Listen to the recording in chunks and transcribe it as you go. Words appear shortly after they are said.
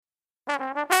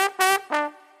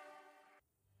I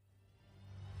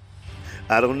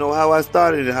don't know how I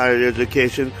started in higher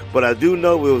education, but I do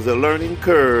know it was a learning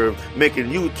curve, making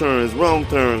U-turns, wrong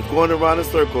turns, going around in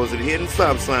circles and hitting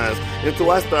stop signs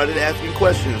until I started asking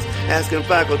questions, asking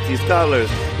faculty, scholars,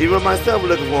 even myself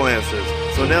looking for answers.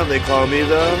 So now they call me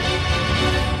the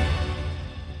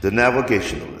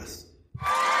Navigationalist.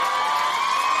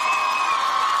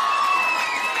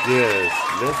 Yes,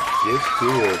 let's get to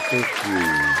it. Thank you.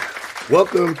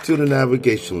 Welcome to the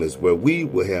Navigationalist, where we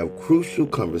will have crucial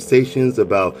conversations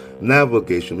about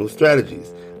navigational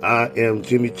strategies. I am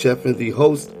Jimmy Cheffin, the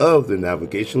host of the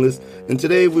Navigationalist, and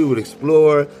today we will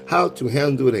explore how to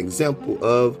handle an example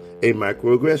of a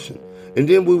microaggression. And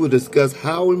then we will discuss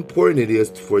how important it is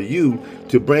for you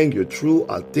to bring your true,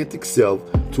 authentic self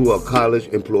to a college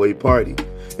employee party.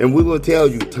 And we will tell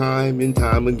you time and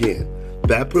time again,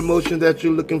 that promotion that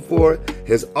you're looking for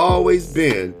has always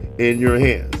been in your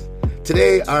hands.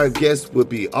 Today, our guest will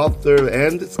be author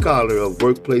and scholar of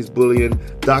workplace bullying,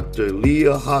 Dr.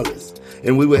 Leah Hollis.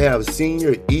 And we will have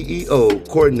senior EEO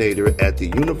coordinator at the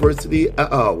University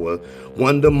of Iowa,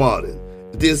 Wanda Malden.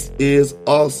 This is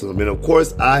awesome. And of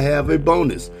course, I have a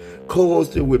bonus.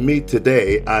 Co-hosted with me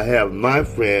today, I have my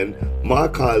friend, my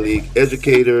colleague,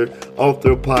 educator,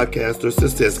 author, podcaster,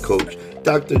 success coach,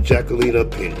 Dr. Jacqueline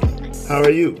Penny. How are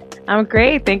you? I'm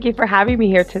great. Thank you for having me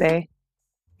here today.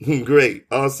 Great.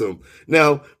 Awesome.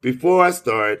 Now, before I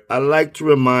start, I'd like to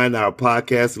remind our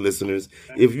podcast listeners,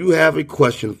 if you have a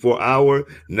question for our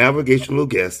navigational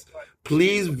guests,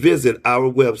 please visit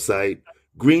our website,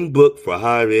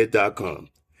 greenbookforhighered.com.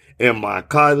 And my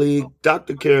colleague,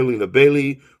 Dr. Carolina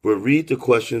Bailey, will read the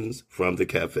questions from the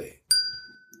cafe.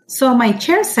 So my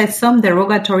chair said some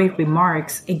derogatory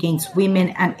remarks against women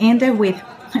and ended with,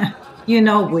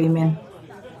 women.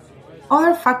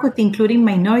 Other faculty, including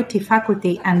minority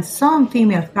faculty and some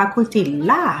female faculty,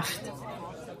 laughed.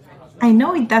 I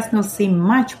know it does not seem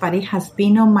much, but it has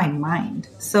been on my mind.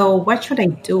 So what should I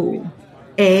do?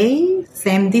 A,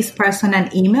 send this person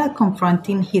an email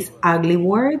confronting his ugly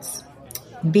words.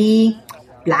 B,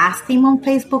 blast him on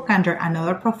Facebook under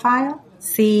another profile.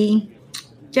 C,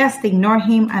 just ignore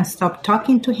him and stop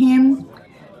talking to him.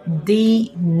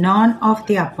 D, none of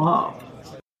the above.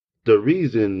 The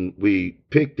reason we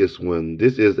picked this one,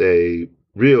 this is a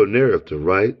real narrative,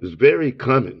 right? It's very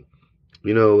common.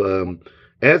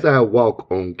 As I walk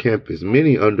on campus,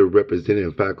 many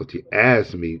underrepresented faculty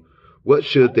ask me, what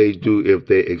should they do if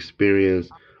they experience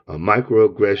a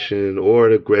microaggression or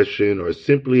an aggression or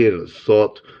simply an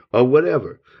assault or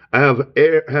whatever? I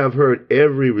have heard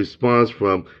every response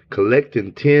from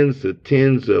collecting tens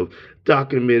of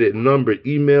documented numbered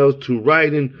emails to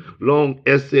writing long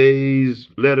essays,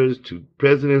 letters to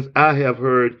presidents. I have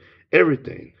heard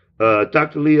everything.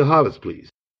 Dr. Leah Hollis, please.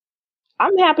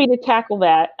 I'm happy to tackle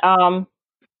that.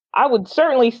 I would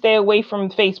certainly stay away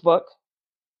from Facebook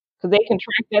because they can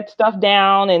track that stuff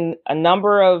down, and a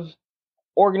number of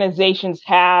organizations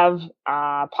have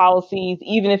policies,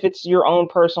 even if it's your own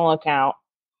personal account.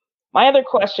 My other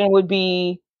question would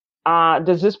be,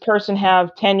 does this person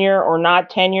have tenure or not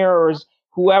tenure, or is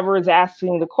whoever is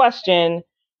asking the question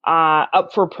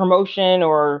up for promotion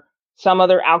or some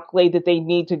other accolade that they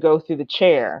need to go through the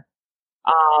chair?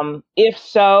 If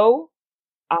so,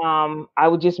 I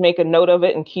would just make a note of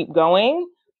it and keep going.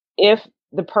 If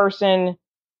the person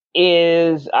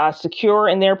is secure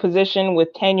in their position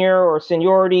with tenure or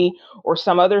seniority or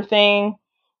some other thing,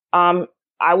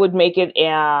 I would make it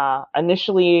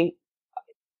initially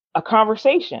a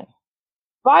conversation.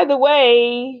 By the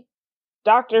way,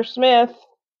 Dr. Smith,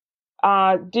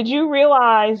 did you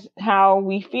realize how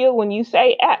we feel when you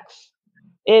say X?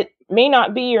 It may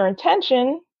not be your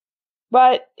intention,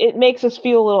 but it makes us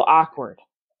feel a little awkward.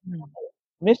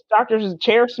 Dr.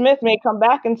 Chair Smith may come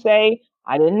back and say,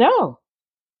 I didn't know.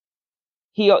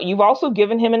 You've also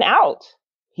given him an out.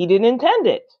 He didn't intend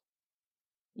it.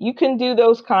 You can do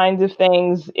those kinds of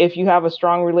things if you have a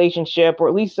strong relationship, or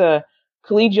at least a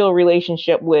collegial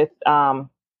relationship with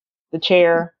the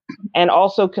chair, and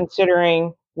also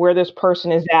considering where this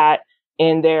person is at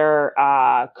in their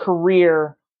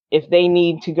career, if they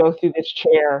need to go through this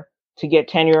chair to get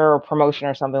tenure or promotion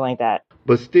or something like that.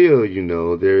 But still,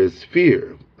 there is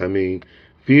fear.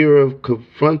 Fear of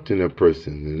confronting a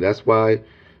person. And that's why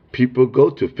people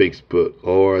go to Facebook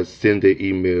or send an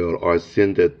email or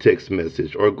send a text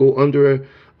message or go under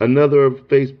another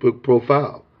Facebook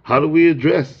profile. How do we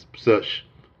address such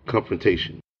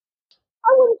confrontation? I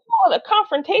wouldn't call it a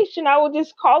confrontation. I would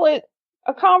just call it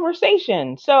a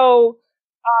conversation. So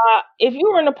if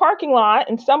you were in a parking lot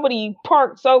and somebody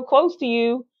parked so close to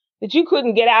you that you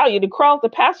couldn't get out, you had to crawl to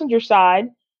the passenger side,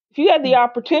 If you had the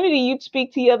opportunity, you'd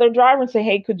speak to the other driver and say,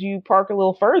 hey, could you park a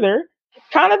little further?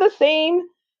 Kind of the same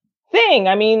thing.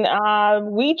 I mean,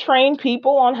 we train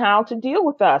people on how to deal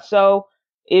with us. So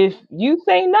if you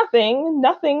say nothing,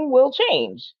 nothing will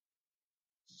change.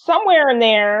 Somewhere in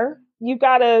there, you've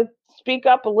got to speak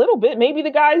up a little bit. Maybe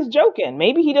the guy's joking.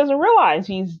 Maybe he doesn't realize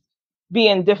he's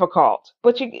being difficult.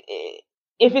 But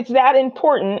if it's that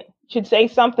important, you should say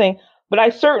something. But I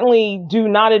certainly do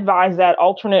not advise that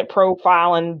alternate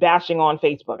profile and bashing on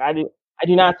Facebook. I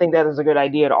do not think that is a good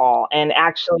idea at all. And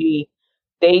actually,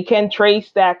 they can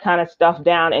trace that kind of stuff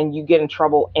down, and you get in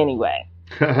trouble anyway.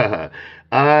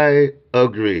 I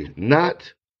agree.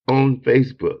 Not on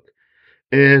Facebook.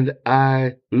 And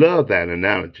I love that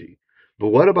analogy. But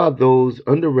what about those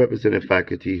underrepresented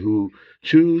faculty who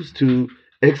choose to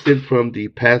exit from the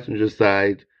passenger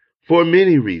side for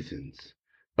many reasons?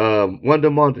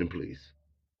 Wanda Malden, please.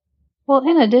 Well,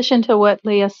 in addition to what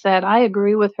Leah said, I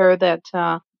agree with her that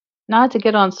not to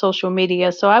get on social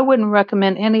media. So I wouldn't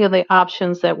recommend any of the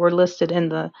options that were listed in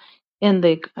the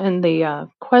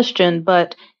question.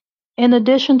 But in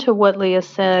addition to what Leah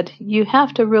said, you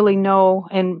have to really know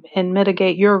and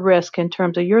mitigate your risk in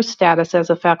terms of your status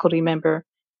as a faculty member,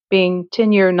 being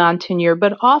tenure, non-tenure.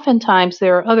 But oftentimes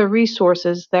there are other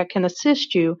resources that can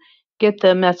assist you get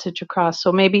the message across.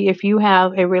 So maybe if you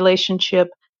have a relationship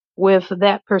with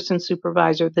that person's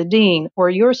supervisor, the dean, or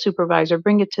your supervisor,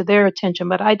 bring it to their attention.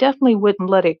 But I definitely wouldn't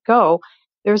let it go.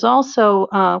 There's also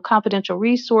confidential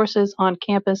resources on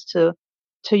campus to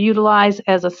utilize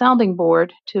as a sounding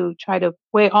board to try to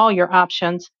weigh all your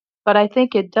options. But I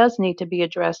think it does need to be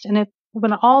addressed. And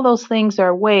when all those things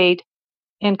are weighed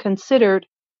and considered,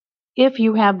 if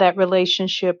you have that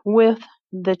relationship with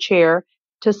the chair,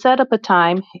 to set up a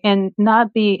time and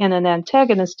not be in an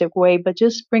antagonistic way, but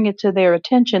just bring it to their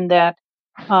attention that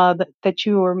that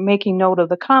you are making note of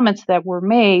the comments that were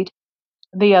made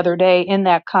the other day in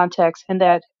that context, and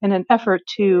that in an effort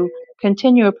to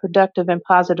continue a productive and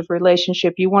positive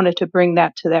relationship, you wanted to bring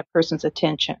that to that person's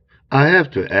attention. I have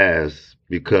to ask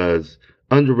because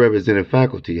underrepresented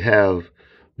faculty have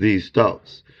these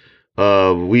thoughts.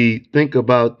 We think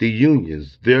about the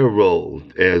unions, their role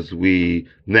as we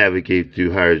navigate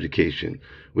through higher education.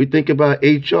 We think about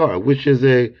HR, which is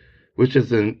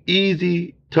an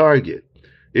easy target.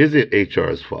 Is it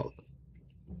HR's fault?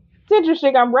 It's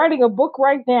interesting. I'm writing a book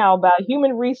right now about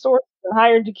human resources and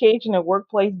higher education and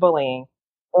workplace bullying.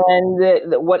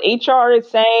 And what HR is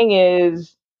saying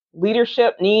is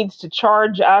leadership needs to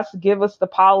charge us, give us the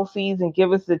policies, and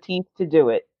give us the teeth to do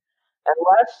it.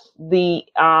 Unless the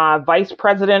vice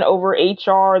president over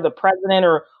HR, the president,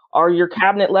 or your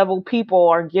cabinet level people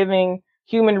are giving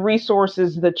human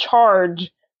resources the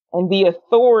charge and the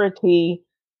authority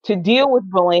to deal with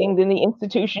bullying, then the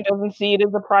institution doesn't see it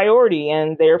as a priority,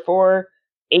 and therefore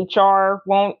HR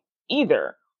won't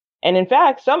either. And in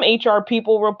fact, some HR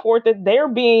people report that they're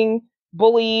being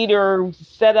bullied or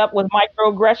set up with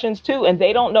microaggressions too, and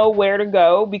they don't know where to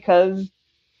go because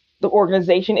the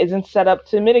organization isn't set up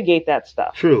to mitigate that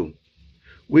stuff. True.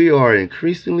 We are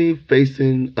increasingly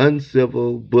facing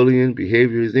uncivil bullying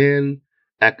behaviors in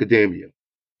academia.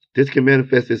 This can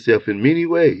manifest itself in many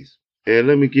ways. And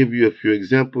let me give you a few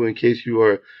examples in case you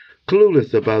are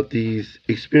clueless about these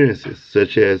experiences,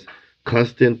 such as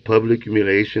constant public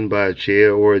humiliation by a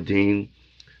chair or a dean,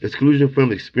 exclusion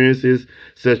from experiences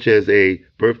such as a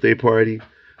birthday party,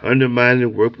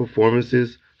 undermining work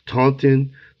performances,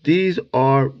 taunting. These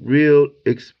are real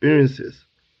experiences.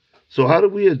 So, how do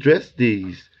we address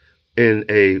these in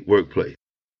a workplace?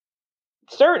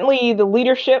 Certainly, the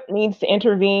leadership needs to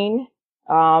intervene.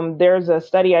 There's a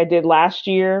study I did last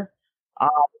year. The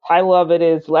title of it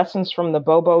is Lessons from the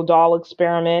Bobo Doll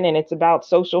Experiment, and it's about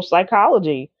social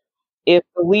psychology. If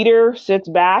the leader sits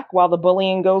back while the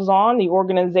bullying goes on, the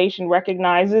organization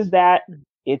recognizes that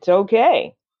it's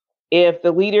okay. If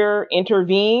the leader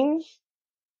intervenes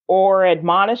or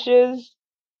admonishes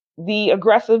the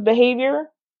aggressive behavior,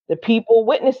 the people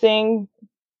witnessing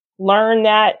learn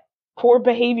that poor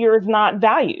behavior is not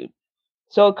valued.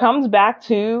 So it comes back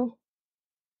to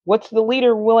what's the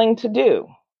leader willing to do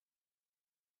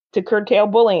to curtail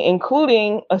bullying,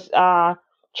 including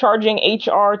charging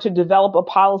HR to develop a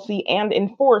policy and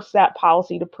enforce that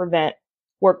policy to prevent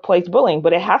workplace bullying.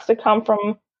 But it has to come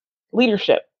from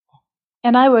leadership.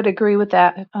 And I would agree with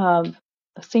that.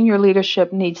 Senior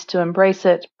leadership needs to embrace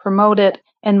it, promote it,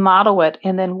 and model it.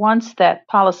 And then once that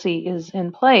policy is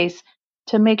in place,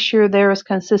 to make sure there is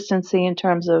consistency in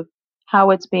terms of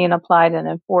how it's being applied and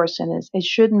enforced. And it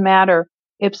shouldn't matter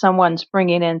if someone's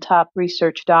bringing in top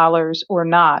research dollars or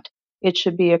not. It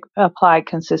should be applied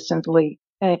consistently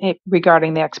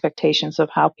regarding the expectations of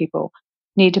how people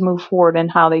need to move forward in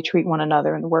how they treat one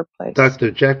another in the workplace.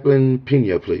 Dr. Jacqueline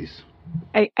Pena, please.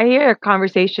 I hear a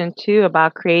conversation too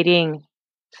about creating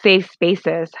safe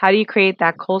spaces. How do you create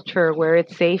that culture where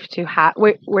it's safe to have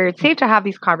where it's safe to have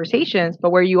these conversations, but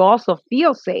where you also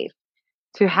feel safe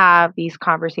to have these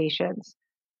conversations,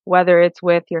 whether it's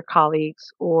with your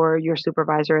colleagues or your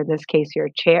supervisor, in this case, your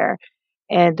chair.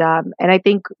 And I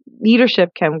think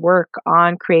leadership can work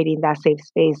on creating that safe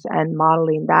space and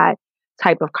modeling that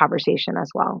type of conversation as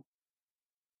well.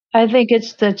 I think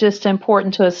it's just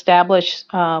important to establish,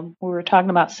 we were talking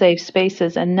about safe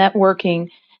spaces and networking,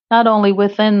 not only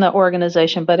within the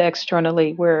organization, but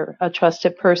externally, where a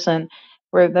trusted person,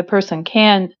 where the person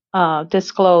can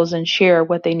disclose and share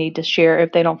what they need to share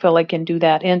if they don't feel they can do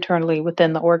that internally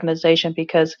within the organization,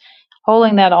 because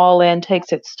holding that all in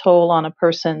takes its toll on a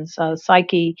person's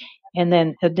psyche. And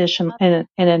then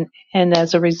and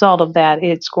as a result of that,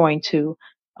 it's going to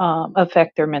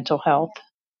affect their mental health.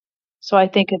 So I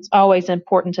think it's always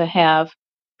important to have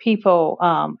people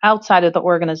outside of the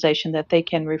organization that they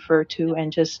can refer to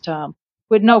and just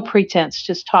with no pretense,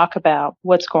 just talk about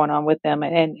what's going on with them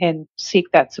and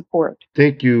seek that support.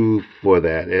 Thank you for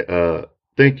that.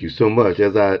 Thank you so much.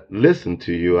 As I listen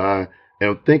to you, I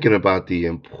am thinking about the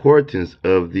importance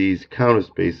of these counter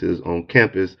spaces on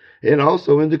campus and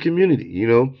also in the community,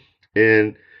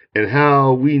 and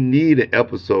how we need an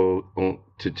episode on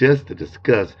to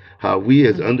discuss how we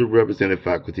as underrepresented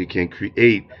faculty can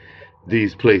create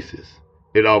these places.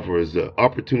 It offers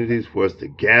opportunities for us to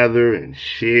gather and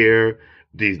share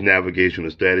these navigational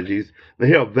strategies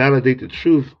and help validate the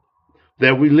truth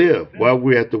that we live while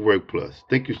we're at the workplace.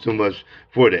 Thank you so much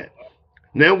for that.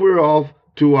 Now we're off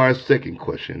to our second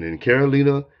question, and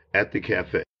Carolina at the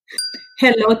cafe.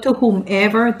 Hello to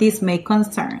whomever this may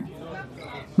concern.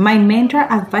 My mentor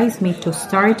advised me to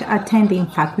start attending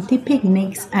faculty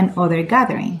picnics and other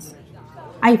gatherings.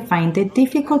 I find it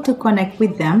difficult to connect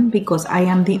with them because I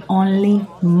am the only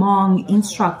Hmong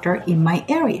instructor in my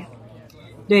area.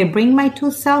 Do I bring my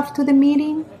true self to the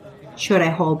meeting? Should I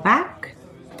hold back?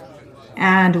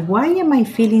 And why am I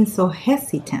feeling so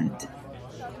hesitant?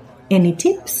 Any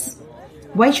tips?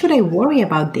 Why should I worry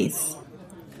about this?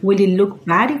 Will it look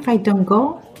bad if I don't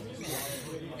go?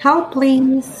 Help,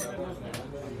 please.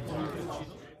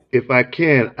 If I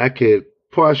can, I could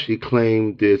partially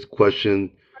claim this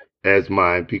question as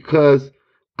mine because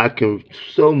I can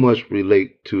so much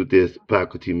relate to this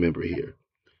faculty member here.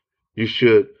 You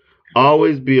should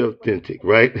always be authentic,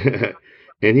 right?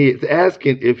 And he is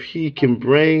asking if he can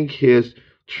bring his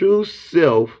true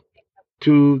self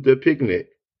to the picnic.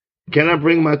 Can I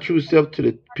bring my true self to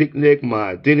the picnic,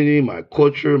 my identity, my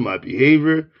culture, my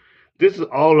behavior? This is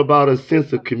all about a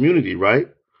sense of community, right?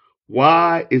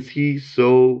 Why is he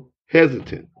so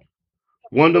hesitant?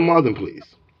 Wanda Malden, please.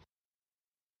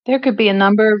 There could be a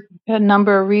number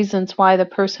of reasons why the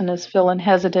person is feeling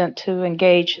hesitant to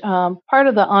engage. Part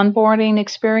of the onboarding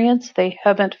experience, they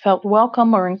haven't felt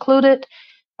welcome or included.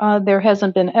 There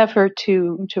hasn't been effort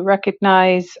to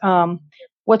recognize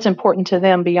what's important to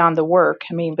them beyond the work.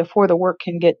 I mean, before the work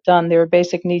can get done, there are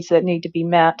basic needs that need to be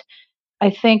met. I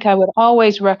think I would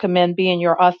always recommend being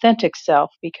your authentic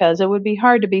self, because it would be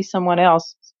hard to be someone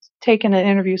else. Taking an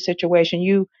interview situation,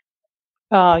 you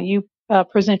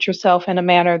present yourself in a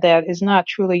manner that is not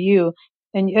truly you,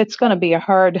 and it's going to be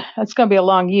a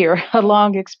long year, a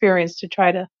long experience to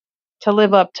try to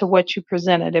live up to what you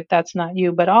presented if that's not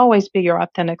you. But always be your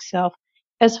authentic self.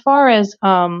 As far as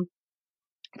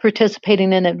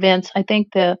participating in events, I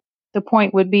think the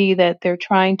point would be that they're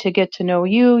trying to get to know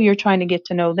you, you're trying to get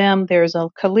to know them. There's a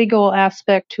collegial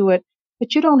aspect to it,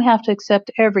 but you don't have to accept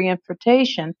every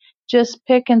invitation. Just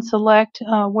pick and select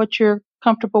what you're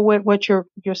comfortable with, what your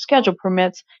schedule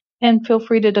permits, and feel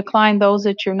free to decline those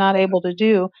that you're not able to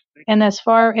do. And as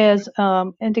far as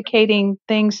indicating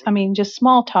things, I mean, just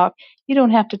small talk, you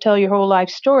don't have to tell your whole life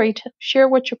story. Share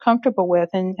what you're comfortable with,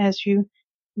 and as you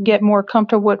get more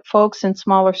comfortable with folks in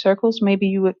smaller circles, maybe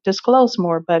you would disclose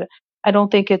more. But I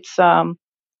don't think it's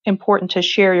important to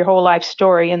share your whole life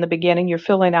story in the beginning. You're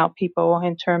filling out people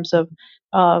in terms of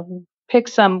uh, pick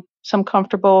some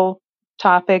comfortable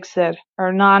topics that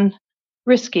are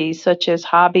non-risky, such as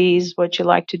hobbies, what you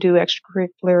like to do,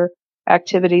 extracurricular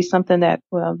activities, something that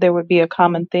there would be a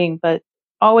common thing. But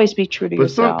always be true to But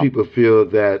some yourself. people feel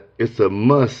that it's a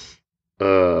must,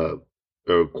 a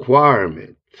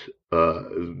requirement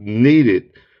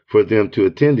needed for them to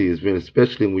attend these events,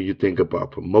 especially when you think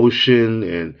about promotion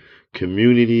and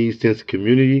community, sense of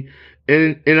community.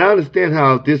 And I understand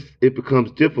how this it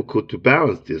becomes difficult to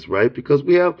balance this, right? Because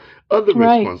we have other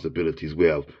Right. responsibilities. We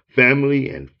have family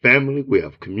and family. We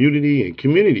have community and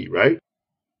community, right?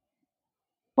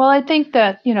 Well, I think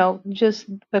that, just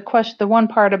the one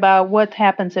part about what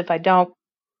happens if I don't,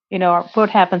 or what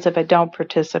happens if I don't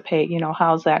participate,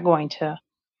 how's that going to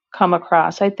come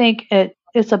across? I think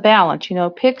it's a balance,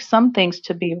 pick some things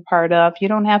to be a part of. You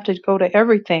don't have to go to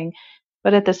everything,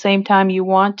 but at the same time, you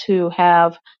want to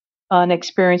have an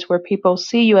experience where people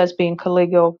see you as being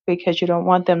collegial because you don't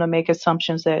want them to make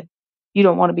assumptions that you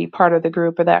don't want to be part of the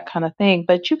group or that kind of thing.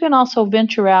 But you can also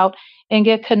venture out and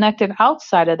get connected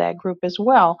outside of that group as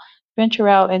well. Venture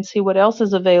out and see what else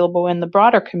is available in the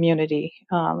broader community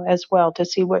as well to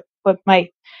see what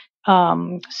might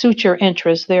suit your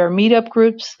interests. There are meetup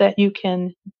groups that you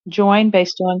can join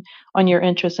based on your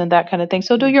interests and that kind of thing.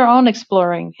 So do your own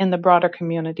exploring in the broader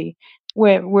community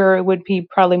where it would be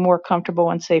probably more comfortable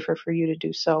and safer for you to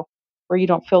do so, where you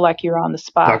don't feel like you're on the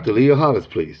spot. Dr. Leah Hollis,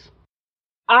 please.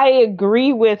 I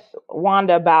agree with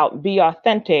Wanda about be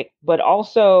authentic, but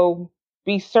also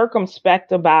be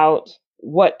circumspect about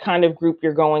what kind of group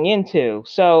you're going into.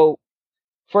 So,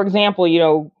 for example,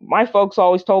 my folks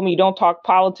always told me don't talk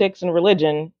politics and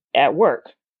religion at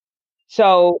work.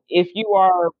 So if you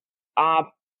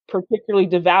are particularly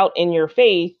devout in your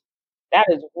faith, that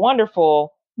is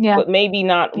wonderful, Yeah. but maybe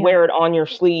not wear it on your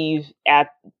sleeve at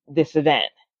this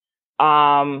event.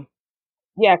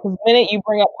 Because the minute you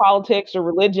bring up politics or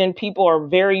religion, people are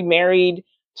very married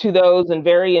to those and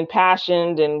very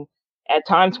impassioned and at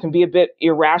times can be a bit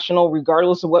irrational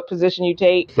regardless of what position you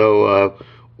take. So,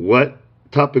 what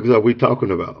topics are we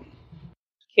talking about?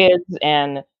 Kids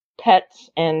and pets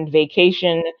and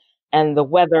vacation and the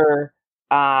weather,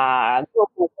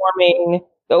 global warming,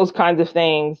 those kinds of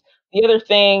things. The other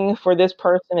thing for this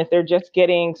person, if they're just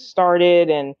getting started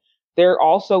and they're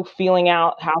also feeling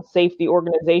out how safe the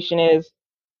organization is,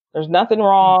 there's nothing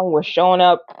wrong with showing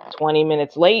up 20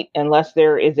 minutes late unless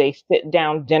there is a sit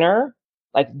down dinner.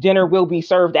 Like dinner will be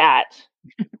served at.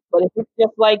 But if it's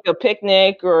just like a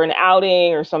picnic or an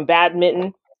outing or some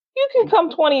badminton, you can come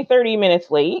 20, 30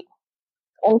 minutes late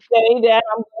and say that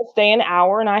I'm going to stay an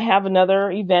hour and I have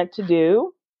another event to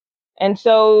do. And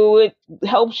so it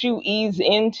helps you ease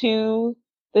into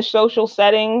the social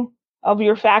setting of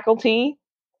your faculty.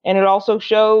 And it also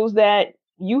shows that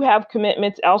you have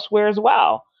commitments elsewhere as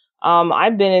well.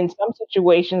 I've been in some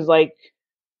situations like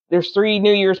there's 3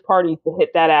 New Year's parties to hit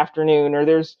that afternoon, or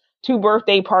there's 2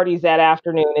 birthday parties that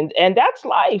afternoon. And that's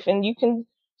life. And you can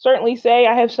certainly say,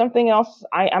 I have something else.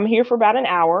 I'm here for about an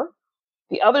hour.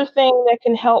 The other thing that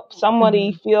can help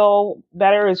somebody feel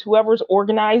better is whoever's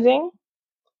organizing,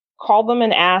 call them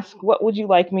and ask, what would you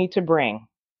like me to bring?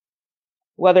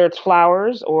 Whether it's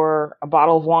flowers or a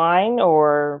bottle of wine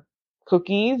or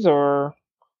cookies or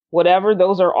whatever,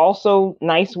 those are also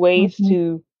nice ways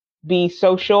to be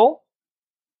social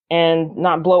and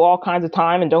not blow all kinds of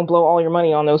time, and don't blow all your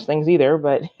money on those things either.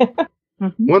 But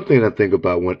One thing I think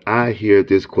about when I hear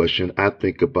this question, I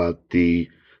think about the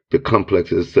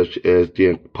complexes such as the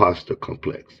imposter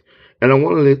complex. And I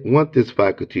want this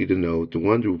faculty to know, the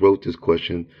one who wrote this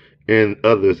question and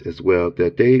others as well,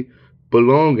 that they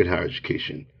belong in higher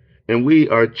education. And we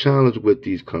are challenged with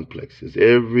these complexes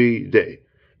every day.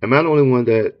 Am I the only one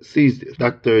that sees this?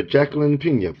 Dr. Jacqueline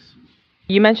Pena.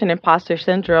 You mentioned imposter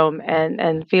syndrome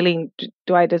and feeling,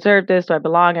 do I deserve this? Do I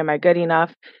belong? Am I good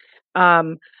enough?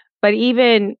 Um, but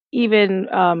even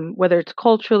whether it's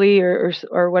culturally or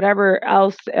whatever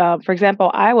else, for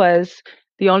example, I was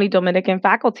the only Dominican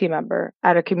faculty member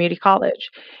at a community college,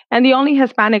 and the only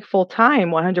Hispanic full time,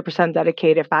 100%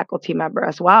 dedicated faculty member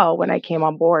as well. When I came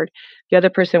on board, the other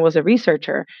person was a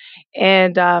researcher,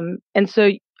 and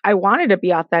so I wanted to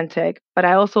be authentic, but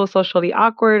I also was socially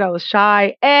awkward. I was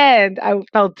shy, and I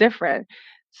felt different.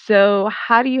 So,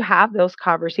 how do you have those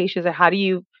conversations, and how do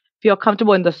you feel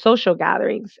comfortable in the social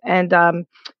gatherings? And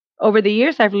over the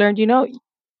years, I've learned,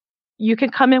 you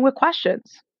can come in with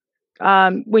questions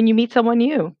when you meet someone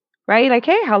new, right? Like,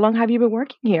 hey, how long have you been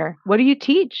working here? What do you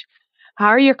teach? How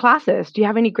are your classes? Do you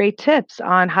have any great tips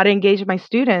on how to engage my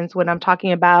students when I'm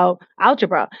talking about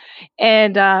algebra?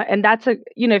 And that's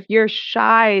if you're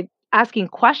shy, asking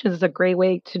questions is a great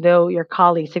way to know your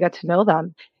colleagues, to get to know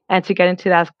them, and to get into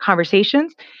that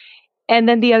conversations. And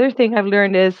then the other thing I've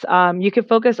learned is you can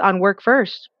focus on work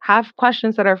first. Have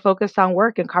questions that are focused on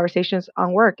work and conversations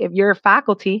on work. If you're a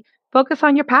faculty, focus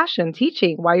on your passion,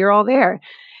 teaching while you're all there.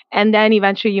 And then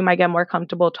eventually you might get more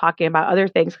comfortable talking about other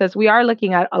things because we are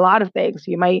looking at a lot of things.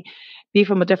 You might be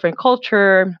from a different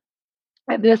culture,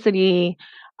 ethnicity.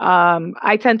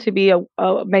 I tend to be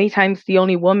many times the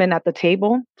only woman at the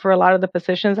table for a lot of the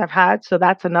positions I've had. So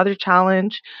that's another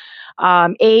challenge.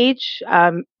 Age,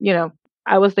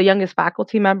 I was the youngest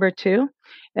faculty member too.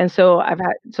 And so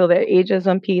so the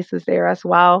ageism piece is there as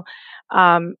well.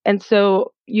 And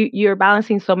so, you're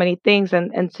balancing so many things,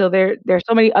 and so there's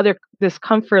so many other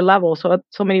discomfort levels,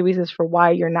 so many reasons for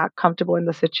why you're not comfortable in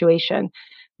the situation,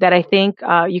 that I think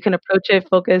you can approach it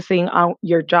focusing on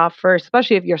your job first,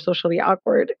 especially if you're socially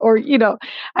awkward. Or,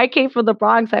 I came from the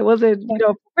Bronx. I wasn't,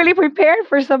 really prepared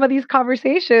for some of these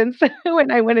conversations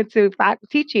when I went into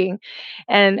teaching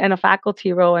and a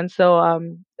faculty role. And so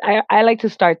I like to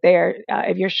start there.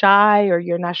 If you're shy or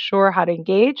you're not sure how to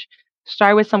engage,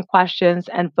 start with some questions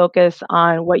and focus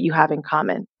on what you have in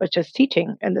common, which is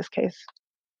teaching in this case.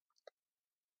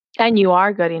 And you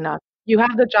are good enough. You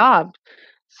have the job.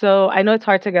 So I know it's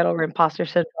hard to get over imposter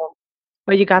syndrome,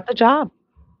 but you got the job.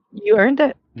 You earned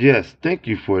it. Yes, thank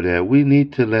you for that. We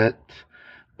need to let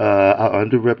our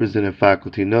underrepresented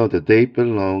faculty know that they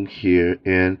belong here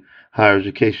in higher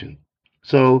education.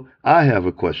 So I have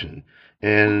a question,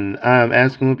 and I'm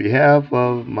asking on behalf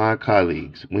of my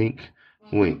colleagues. Wink,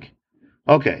 wink.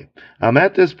 Okay, I'm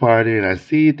at this party and I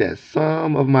see that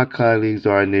some of my colleagues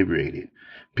are inebriated.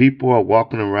 People are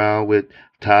walking around with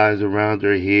ties around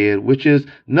their head, which is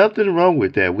nothing wrong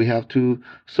with that. We have to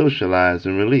socialize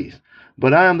and release.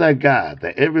 But I am that guy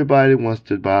that everybody wants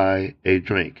to buy a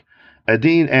drink.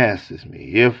 Adine asks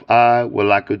me if I would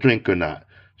like a drink or not.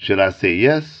 Should I say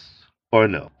yes or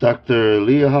no? Dr.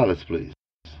 Leah Hollis, please.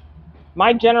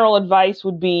 My general advice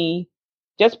would be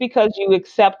just because you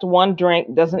accept one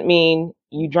drink doesn't mean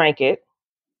you drank it.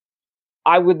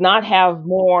 I would not have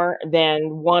more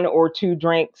than one or two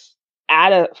drinks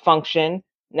at a function.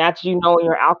 That's you knowing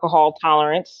your alcohol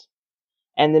tolerance.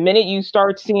 And the minute you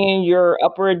start seeing your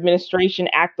upper administration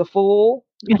act the fool,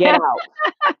 get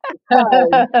out.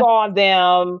 You saw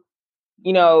them,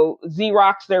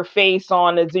 Xerox their face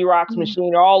on the Xerox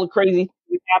machine or all the crazy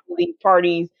things happen at these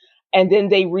parties. And then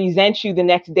they resent you the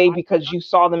next day because you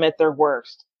saw them at their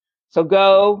worst. So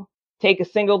go take a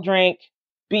single drink,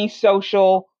 be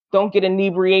social, don't get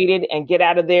inebriated, and get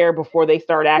out of there before they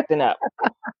start acting up.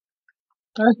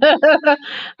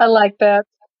 I like that.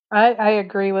 I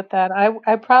agree with that.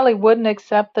 I probably wouldn't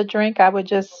accept the drink. I would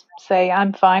just say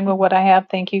I'm fine with what I have.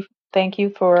 Thank you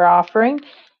for offering.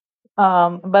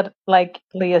 But like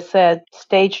Leah said,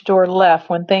 stage door left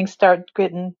when things start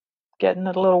getting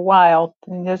a little wild,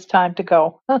 and it's time to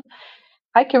go.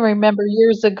 I can remember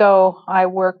years ago I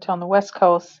worked on the West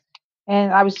Coast,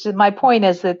 and my point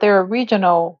is that there are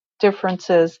regional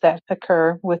differences that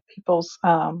occur with people's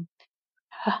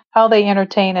how they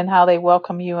entertain and how they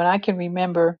welcome you. And I can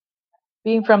remember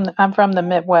I'm from the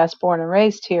Midwest, born and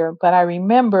raised here, but I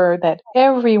remember that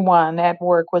everyone at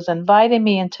work was inviting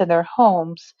me into their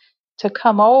homes to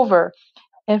come over.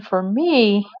 And for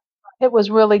me, it was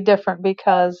really different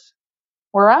because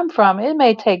where I'm from, it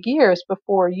may take years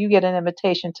before you get an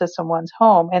invitation to someone's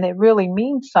home, and it really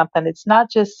means something. It's not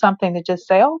just something to just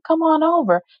say, "Oh, come on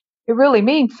over." It really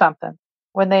means something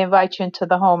when they invite you into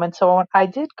the home. And so I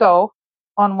did go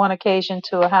on one occasion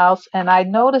to a house, and I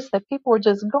noticed that people were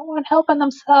just going, helping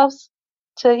themselves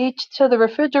to the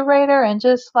refrigerator, and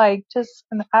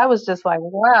and I was just like,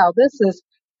 "Wow, this is,"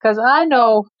 because I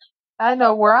know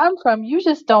where I'm from, you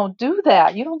just don't do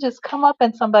that. You don't just come up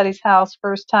in somebody's house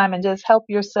first time and just help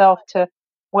yourself to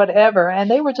whatever. And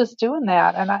they were just doing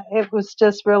that. And it was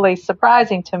just really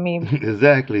surprising to me.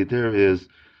 Exactly. There is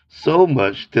so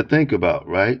much to think about,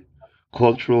 right?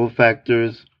 Cultural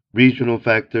factors, regional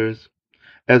factors.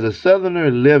 As a Southerner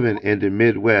living in the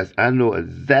Midwest, I know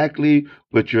exactly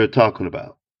what you're talking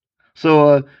about.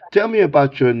 So, tell me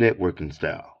about your networking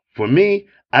style. For me,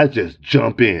 I just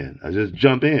jump in. I just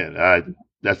jump in.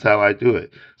 That's how I do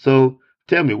it. So,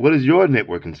 tell me, what is your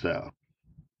networking style?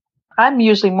 I'm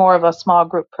usually more of a small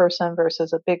group person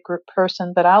versus a big group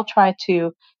person, but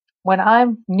when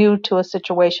I'm new to a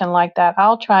situation like that,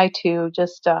 I'll try to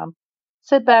just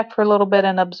sit back for a little bit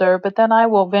and observe, but then I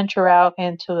will venture out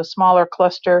into a smaller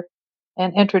cluster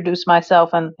and introduce myself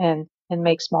and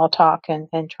make small talk and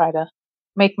try to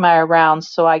make my rounds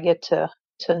so I get to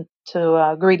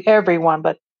greet everyone,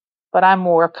 but I'm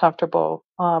more comfortable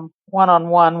one on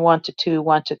one to two,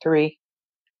 one to three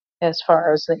as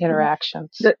far as the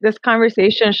interactions. This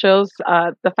conversation shows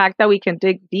the fact that we can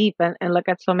dig deep and look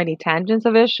at so many tangents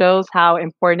of it shows how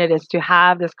important it is to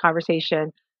have this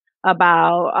conversation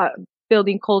about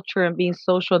building culture and being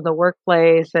social in the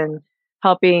workplace and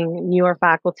helping newer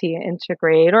faculty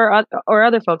integrate or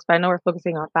other folks. But I know we're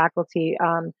focusing on faculty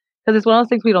because it's one of those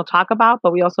things we don't talk about,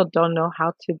 but we also don't know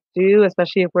how to do,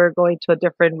 especially if we're going to a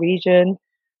different region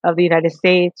of the United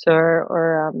States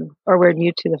or we're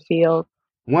new to the field.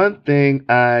 One thing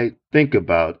I think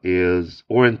about is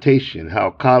orientation,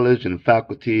 how college and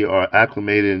faculty are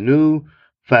acclimating new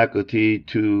faculty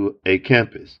to a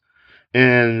campus.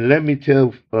 And let me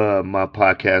tell my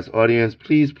podcast audience,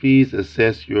 please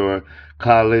assess your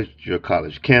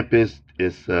college campus,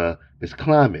 its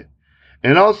climate.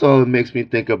 And also, it makes me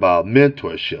think about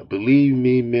mentorship. Believe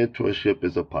me, mentorship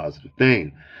is a positive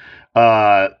thing.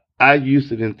 Uh, I used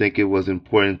to didn't think it was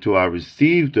important until I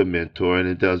received a mentor, and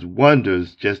it does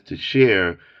wonders just to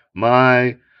share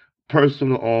my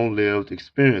personal own lived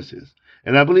experiences.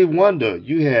 And I believe, Wanda,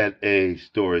 you had a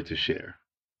story to share.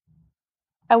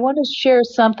 I want to share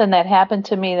something that happened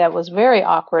to me that was very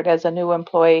awkward as a new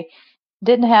employee.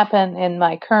 Didn't happen in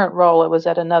my current role. It was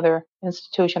at another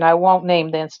institution. I won't name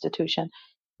the institution,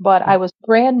 but I was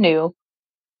brand new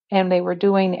and they were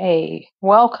doing a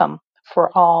welcome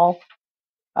for all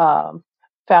um,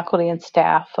 faculty and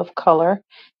staff of color.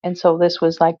 And so this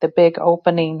was like the big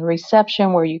opening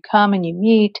reception where you come and you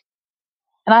meet.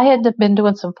 And I had been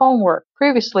doing some phone work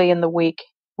previously in the week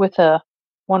with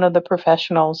one of the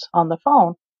professionals on the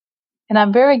phone. And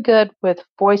I'm very good with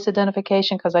voice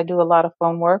identification because I do a lot of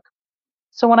phone work.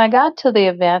 So when I got to the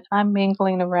event, I'm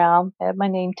mingling around, had my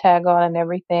name tag on and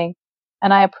everything.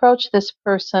 And I approached this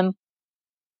person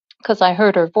because I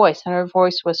heard her voice and her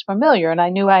voice was familiar. And I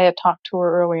knew I had talked to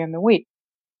her earlier in the week.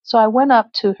 So I went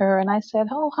up to her and I said,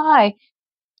 "Oh, hi,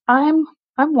 I'm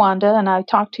I'm Wanda, and I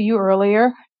talked to you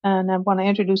earlier, and I want to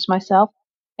introduce myself."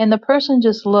 And the person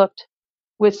just looked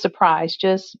with surprise,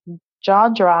 just jaw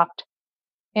dropped,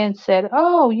 and said,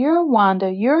 "Oh, you're Wanda.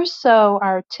 You're so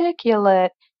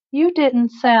articulate. You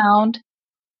didn't sound,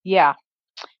 yeah,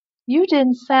 you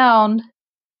didn't sound,"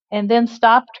 and then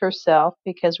stopped herself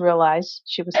because realized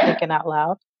she was thinking out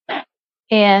loud.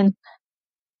 And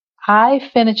I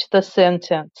finished the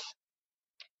sentence.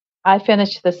 I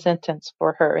finished the sentence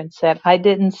for her and said, "I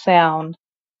didn't sound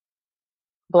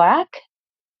black."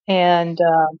 And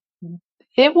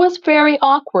it was very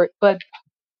awkward, but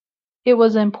it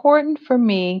was important for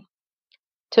me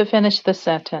to finish the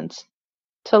sentence,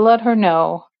 to let her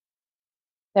know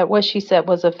that what she said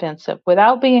was offensive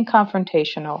without being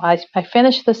confrontational. I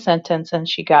finished the sentence and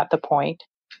she got the point.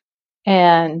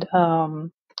 And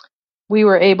we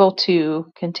were able to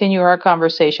continue our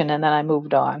conversation and then I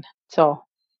moved on. So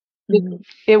it, Mhm.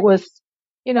 it was,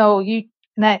 you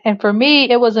and for me,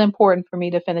 it was important for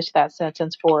me to finish that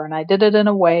sentence for her. And I did it in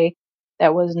a way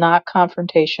that was not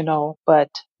confrontational, but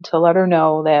to let her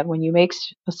know that when you make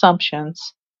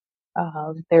assumptions,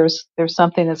 there's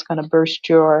something that's going to burst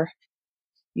your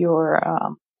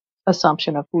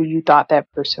assumption of who you thought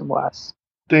that person was.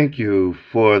 Thank you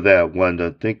for that,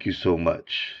 Wanda. Thank you so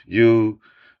much. You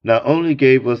not only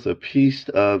gave us a piece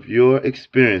of your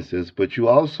experiences, but you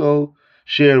also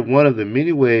shared one of the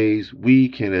many ways we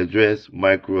can address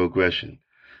microaggression.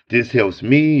 This helps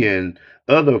me and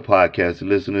other podcast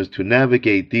listeners to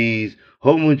navigate these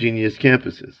homogeneous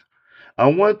campuses. I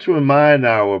want to remind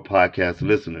our podcast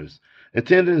listeners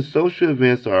attending social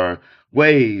events are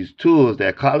ways, tools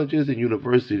that colleges and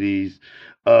universities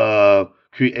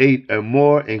create a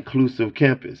more inclusive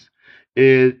campus.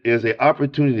 It is an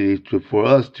opportunity for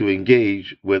us to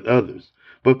engage with others.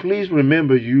 But please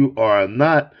remember, you are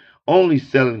not only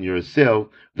selling yourself,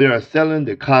 they are selling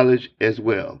the college as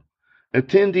well.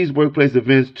 Attend these workplace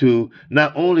events to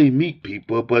not only meet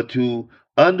people, but to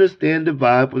understand the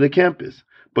vibe of the campus.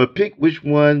 But pick which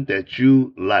one that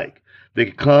you like. They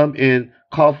can come in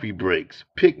coffee breaks,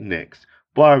 picnics,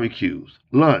 barbecues,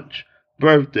 lunch,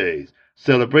 birthdays,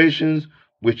 celebrations,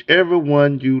 whichever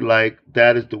one you like,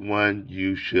 that is the one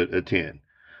you should attend.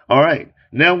 All right,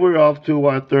 now we're off to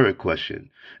our third question,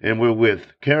 and we're with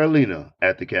Carolina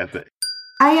at the cafe.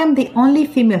 I am the only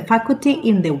female faculty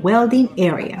in the welding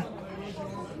area.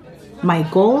 My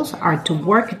goals are to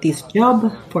work this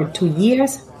job for 2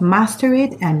 years, master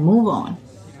it, and move on.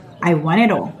 I want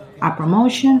it all, a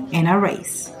promotion and a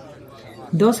raise.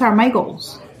 Those are my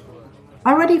goals.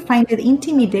 I already find it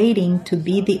intimidating to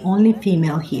be the only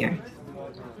female here.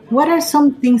 What are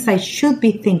some things I should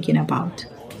be thinking about?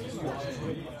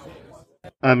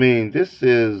 I mean, this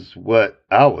is what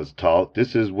I was taught.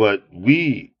 This is what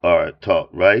we are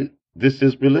taught, right? This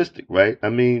is realistic, right? I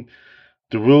mean,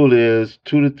 the rule is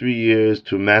 2 to 3 years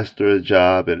to master a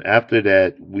job, and after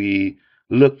that, we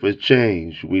look for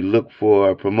change. We look for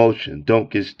a promotion. Don't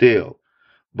get stale.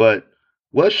 But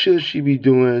what should she be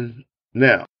doing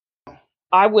now?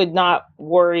 I would not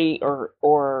worry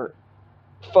or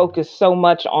focus so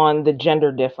much on the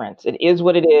gender difference. It is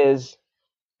what it is.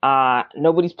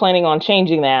 Nobody's planning on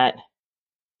changing that.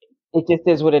 It just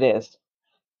is what it is.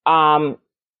 Um,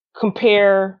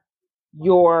 Compare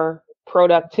your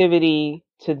productivity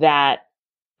to that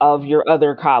of your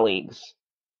other colleagues.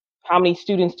 How many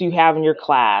students do you have in your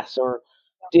class? Or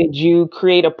Did you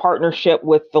create a partnership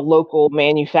with the local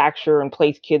manufacturer and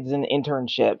place kids in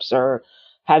internships? Or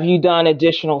have you done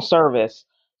additional service?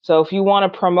 So if you want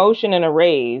a promotion and a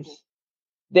raise,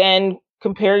 then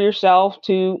compare yourself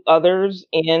to others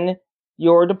in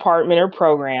your department or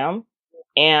program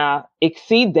and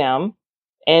exceed them,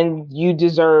 and you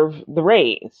deserve the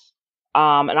raise.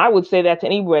 And I would say that to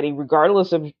anybody,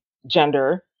 regardless of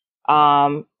gender.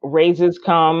 Raises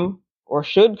come or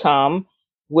should come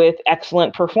with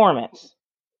excellent performance.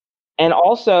 And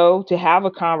also to have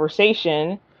a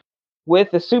conversation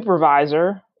with the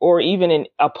supervisor or even in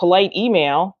a polite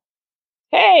email.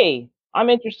 Hey, I'm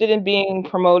interested in being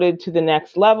promoted to the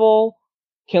next level.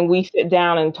 Can we sit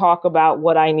down and talk about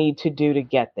what I need to do to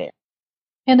get there?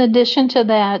 In addition to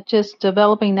that, just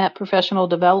developing that professional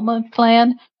development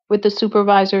plan with the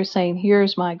supervisor saying,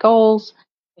 here's my goals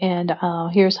and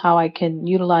here's how I can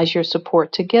utilize your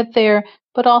support to get there,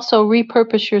 but also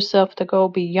repurpose yourself to go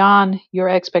beyond your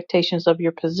expectations of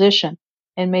your position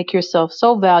and make yourself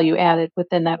so value added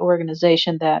within that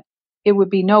organization that it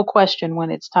would be no question when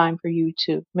it's time for you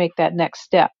to make that next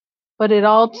step. But it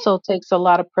also takes a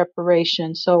lot of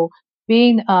preparation. So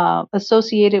being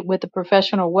associated with the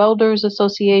Professional Welders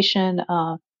Association,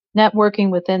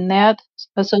 networking within that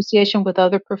association with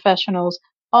other professionals,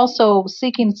 also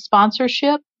seeking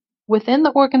sponsorship within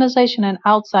the organization and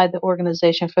outside the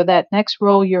organization for that next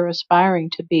role you're aspiring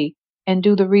to be, and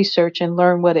do the research and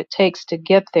learn what it takes to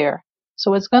get there.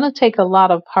 So it's going to take a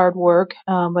lot of hard work,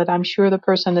 but I'm sure the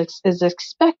person is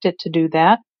expected to do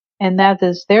that. And that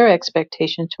is their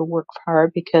expectation, to work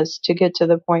hard, because to get to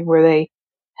the point where they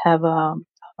have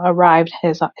arrived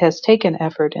has taken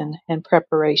effort and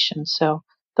preparation. So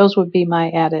those would be my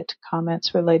added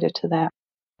comments related to that.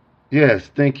 Yes,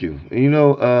 thank you.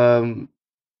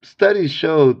 Studies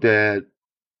show that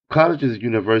colleges and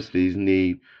universities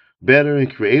need better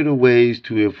and creative ways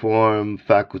to inform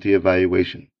faculty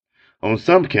evaluation. On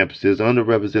some campuses,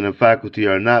 underrepresented faculty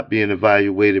are not being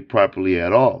evaluated properly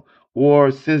at all, or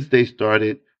since they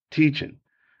started teaching.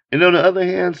 And on the other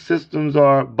hand, systems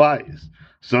are biased.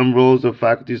 Some roles of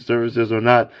faculty services are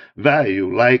not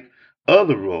valued like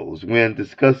other roles when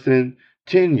discussing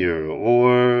tenure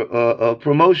or a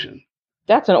promotion.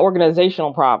 That's an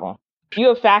organizational problem. If you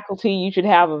have faculty, you should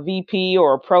have a VP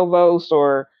or a provost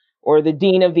or the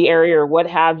dean of the area or what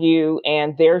have you,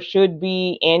 and there should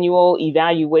be annual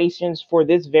evaluations for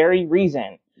this very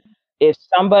reason. If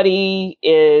somebody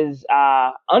is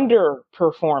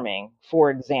underperforming, for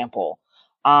example,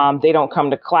 they don't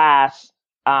come to class,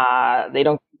 they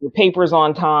don't do papers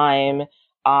on time,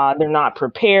 they're not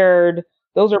prepared.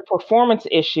 Those are performance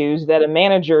issues that a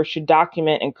manager should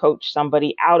document and coach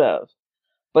somebody out of.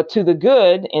 But to the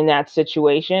good in that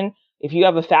situation, if you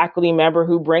have a faculty member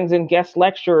who brings in guest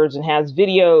lecturers and has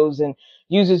videos and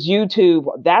uses YouTube,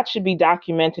 that should be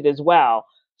documented as well.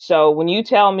 So when you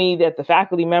tell me that the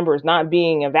faculty member is not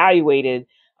being evaluated,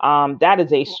 that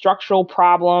is a structural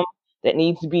problem that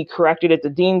needs to be corrected at the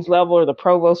dean's level or the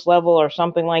provost level or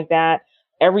something like that.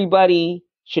 Everybody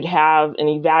should have an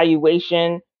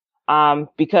evaluation,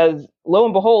 because lo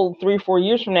and behold, 3 or 4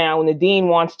 years from now, when the dean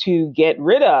wants to get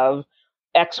rid of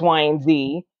X, Y, and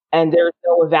Z, and there's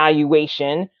no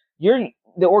evaluation, the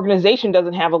organization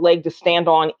doesn't have a leg to stand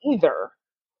on either.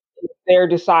 They're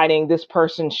deciding this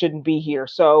person shouldn't be here.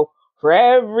 So for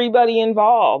everybody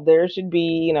involved, there should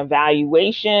be an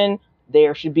evaluation.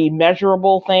 There should be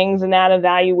measurable things in that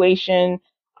evaluation.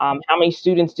 How many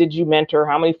students did you mentor?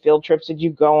 How many field trips did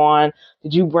you go on?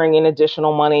 Did you bring in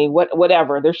additional money?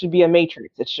 Whatever. There should be a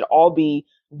matrix. It should all be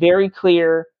very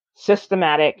clear,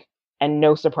 systematic, and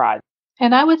no surprise.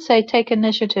 And I would say take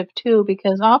initiative too,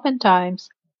 because oftentimes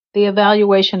the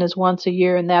evaluation is once a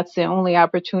year, and that's the only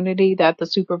opportunity that the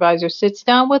supervisor sits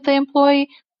down with the employee,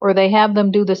 or they have them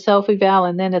do the self eval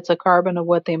and then it's a carbon of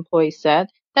what the employee said.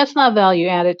 That's not value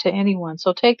added to anyone.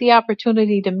 So take the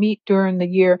opportunity to meet during the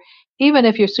year. Even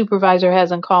if your supervisor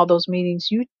hasn't called those meetings,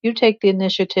 you take the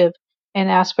initiative and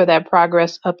ask for that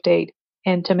progress update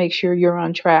and to make sure you're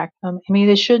on track. I mean,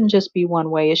 it shouldn't just be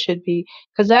one way. It should be,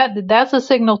 because that's a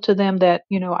signal to them that,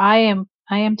 I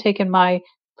am taking my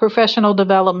professional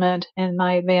development and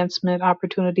my advancement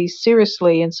opportunities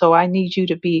seriously, and so I need you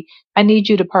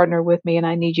to partner with me, and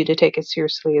I need you to take it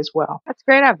seriously as well. That's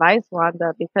great advice,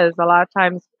 Wanda, because a lot of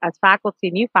times as faculty,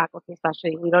 new faculty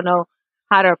especially, we don't know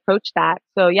how to approach that.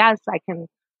 So yes, I can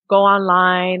go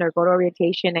online or go to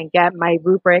orientation and get my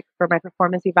rubric for my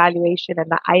performance evaluation and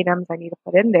the items I need to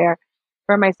put in there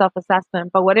for my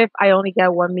self-assessment. But what if I only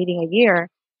get one meeting a year?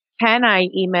 Can I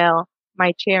email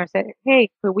my chair and say, hey,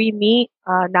 could we meet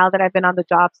now that I've been on the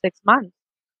job 6 months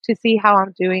to see how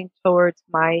I'm doing towards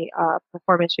my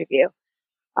performance review?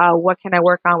 what can I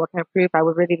work on? What can I improve? I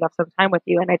would really love some time with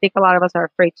you. And I think a lot of us are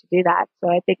afraid to do that. So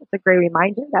I think it's a great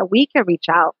reminder that we can reach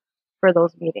out for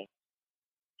those meetings.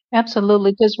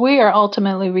 Absolutely, because we are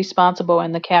ultimately responsible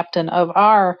and the captain of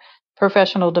our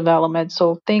professional development.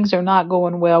 So if things are not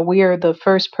going well, we are the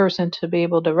first person to be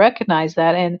able to recognize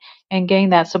that and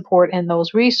gain that support and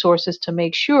those resources to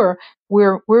make sure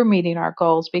we're meeting our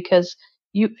goals. Because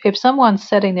if someone's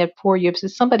setting it for you, if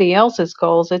it's somebody else's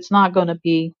goals, it's not going to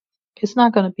be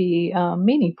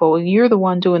meaningful. You're the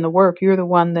one doing the work. You're the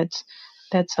one that's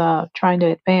trying to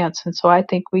advance. And so I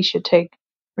think we should take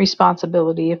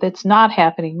responsibility. If it's not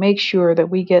happening, make sure that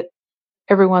we get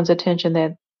everyone's attention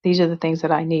that these are the things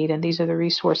that I need and these are the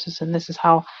resources and this is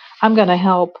how I'm going to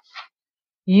help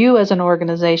you as an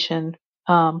organization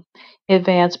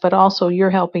advance, but also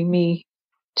you're helping me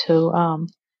to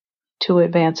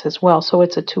advance as well. So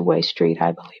it's a two-way street,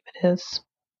 I believe it is.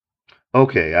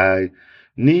 Okay, I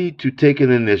need to take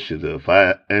an initiative,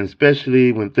 and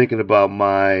especially when thinking about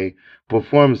my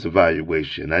performance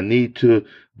evaluation. I need to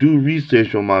do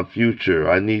research on my future.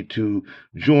 I need to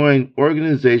join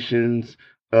organizations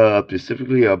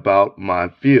specifically about my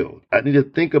field. I need to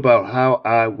think about how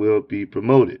I will be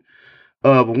promoted.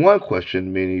 But one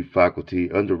question many faculty,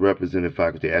 underrepresented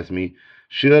faculty, ask me: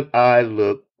 should I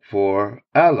look for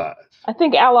allies? I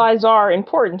think allies are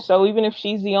important. So even if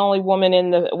she's the only woman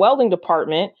in the welding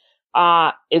department,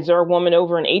 is there a woman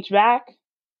over in HVAC?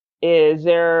 Is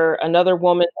there another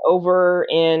woman over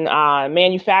in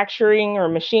manufacturing or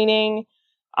machining?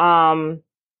 Find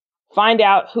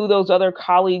out who those other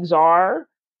colleagues are.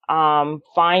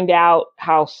 Find out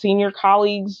how senior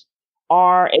colleagues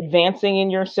are advancing in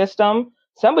your system.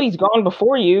 Somebody's gone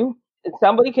before you.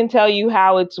 Somebody can tell you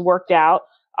how it's worked out.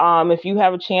 If you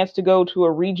have a chance to go to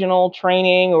a regional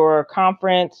training or a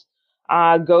conference,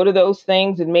 go to those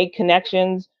things and make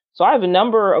connections. So I have a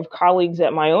number of colleagues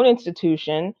at my own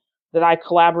institution that I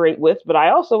collaborate with, but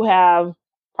I also have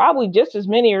probably just as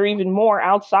many or even more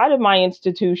outside of my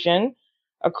institution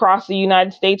across the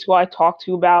United States who I talk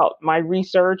to about my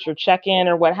research or check in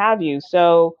or what have you.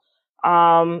 So,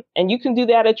 and you can do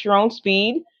that at your own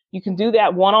speed. You can do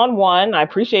that one on one. I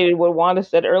appreciated what Wanda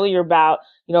said earlier about,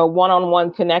 one on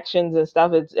one connections and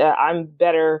stuff. It's, I'm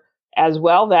better as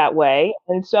well that way.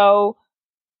 And so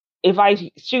if I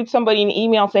shoot somebody an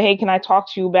email and say, hey, can I talk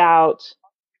to you about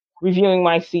reviewing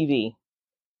my CV?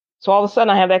 So all of a sudden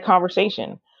I have that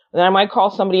conversation. And then I might call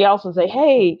somebody else and say,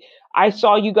 hey, I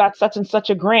saw you got such and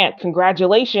such a grant.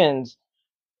 Congratulations.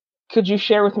 Could you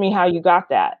share with me how you got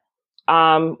that?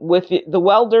 With the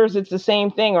welders, it's the same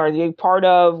thing. Are they part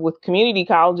of, with community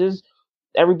colleges,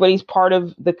 everybody's part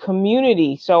of the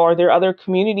community. So are there other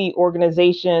community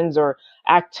organizations or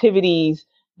activities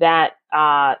that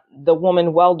the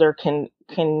woman welder can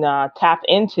tap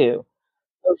into?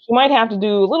 So she might have to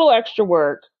do a little extra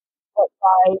work,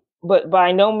 but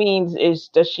by no means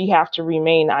does she have to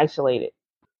remain isolated.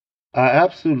 I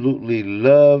absolutely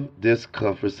love this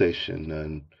conversation,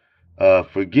 and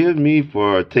forgive me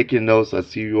for taking notes. I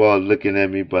see you all looking at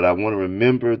me, but I want to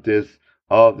remember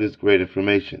all this great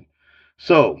information.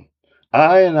 So,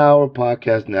 I and our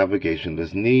podcast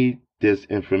navigationalists need this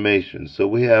information. So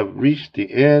we have reached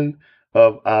the end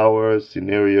of our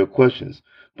scenario questions.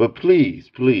 But please,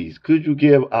 please, could you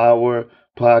give our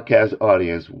podcast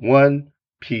audience one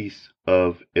piece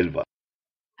of advice?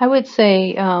 I would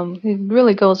say it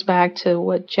really goes back to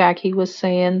what Jackie was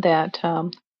saying that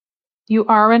you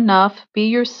are enough, be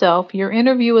yourself. Your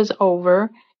interview is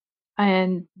over,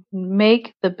 and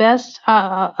make the best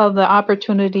of the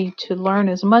opportunity to learn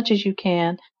as much as you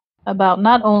can about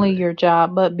not only your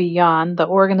job but beyond the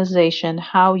organization,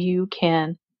 how you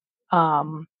can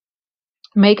um,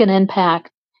 make an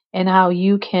impact and how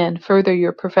you can further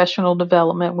your professional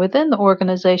development within the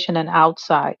organization and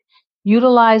outside.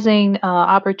 Utilizing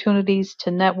opportunities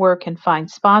to network and find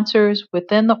sponsors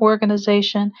within the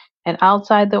organization and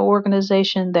outside the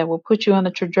organization that will put you on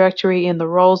a trajectory in the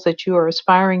roles that you are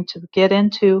aspiring to get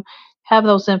into. Have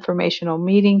those informational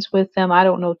meetings with them. I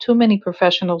don't know too many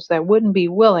professionals that wouldn't be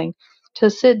willing to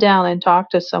sit down and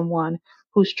talk to someone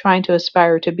who's trying to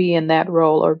aspire to be in that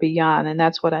role or beyond. And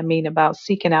that's what I mean about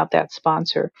seeking out that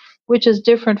sponsor, which is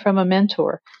different from a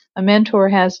mentor. A mentor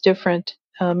has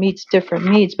meets different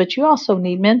needs, but you also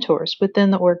need mentors within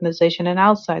the organization and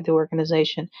outside the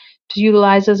organization to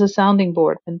utilize as a sounding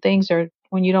board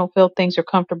when you don't feel things are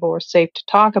comfortable or safe to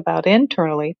talk about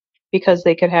internally, because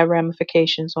they could have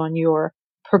ramifications on your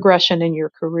progression in your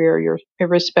career, your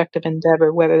respective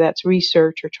endeavor, whether that's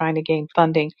research or trying to gain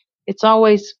funding. It's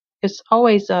always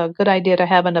a good idea to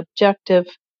have an objective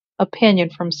opinion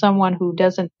from someone who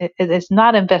is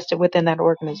not invested within that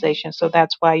organization. So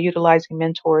that's why utilizing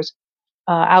mentors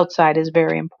outside is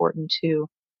very important too.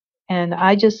 And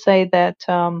I just say that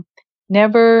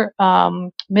never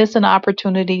miss an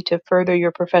opportunity to further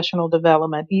your professional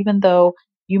development. Even though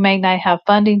you may not have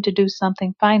funding to do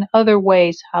something, find other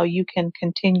ways how you can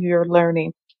continue your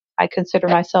learning. I consider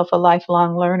myself a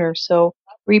lifelong learner, so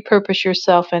repurpose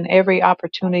yourself in every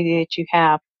opportunity that you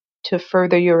have to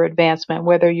further your advancement.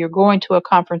 Whether you're going to a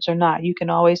conference or not, you can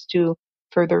always do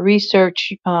further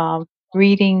research,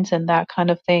 readings, and that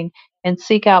kind of thing, and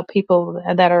seek out people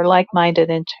that are like-minded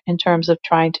in terms of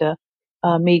trying to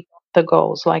meet the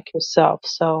goals like yourself.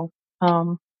 So,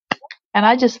 and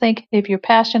I just think if you're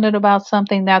passionate about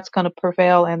something, that's going to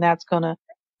prevail, and that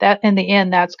in the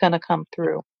end, that's going to come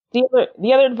through.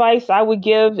 The other advice I would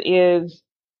give is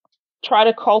try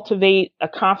to cultivate a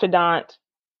confidant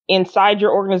inside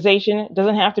your organization. It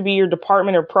doesn't have to be your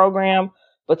department or program,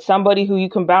 but somebody who you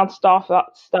can bounce stuff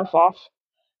off,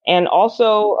 and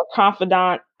also a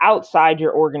confidant outside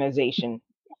your organization.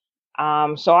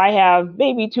 So I have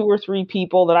maybe 2 or 3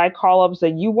 people that I call up and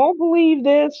say, you won't believe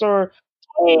this, or,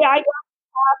 hey, I got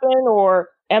to happen, or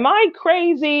am I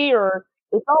crazy? Or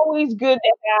it's always good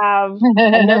to have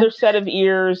another set of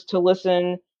ears to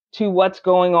listen to what's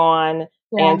going on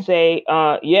and say,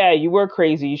 yeah, you were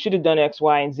crazy. You should have done X,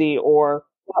 Y, and Z. Or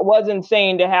I was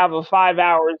insane to have a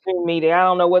 5-hour Zoom meeting. I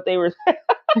don't know what they were.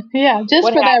 Yeah, just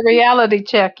for that reality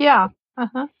check. Yeah.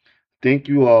 Uh-huh. Thank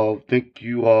you all. Thank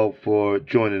you all for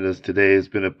joining us today. It's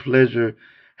been a pleasure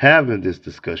having this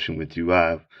discussion with you.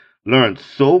 I've learned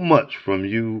so much from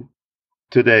you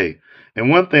today. And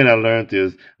one thing I learned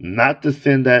is not to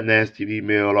send that nasty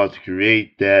email or to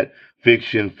create that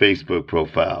fiction Facebook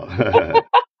profile.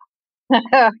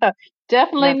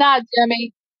 Definitely not,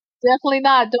 Jimmy. Definitely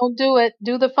not. Don't do it.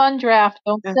 Do the fun draft.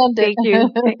 Don't send it. Thank you.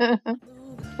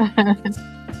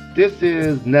 This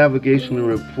is Navigational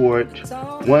Report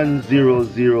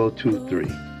 10023.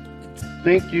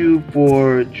 Thank you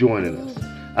for joining us.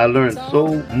 I learned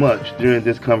so much during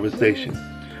this conversation.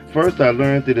 First, I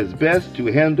learned that it's best to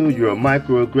handle your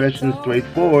microaggressions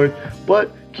straightforward,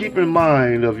 but keep in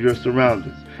mind of your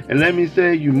surroundings. And let me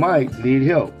say, you might need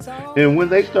help. And when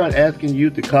they start asking you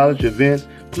to college events,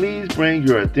 please bring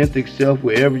your authentic self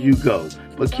wherever you go,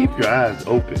 but keep your eyes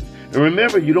open. And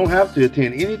remember, you don't have to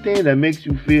attend anything that makes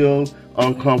you feel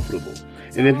uncomfortable.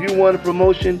 And if you want a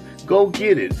promotion, go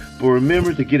get it. But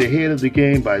remember to get ahead of the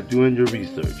game by doing your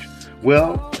research.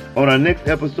 Well, on our next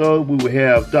episode, we will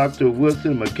have Dr.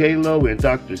 Wilson Michaelo and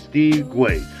Dr. Steve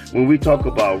Guay when we talk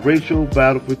about racial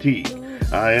battle fatigue.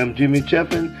 I am Jimmy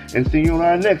Cheffin, and see you on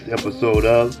our next episode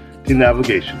of The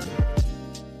Navigationalist.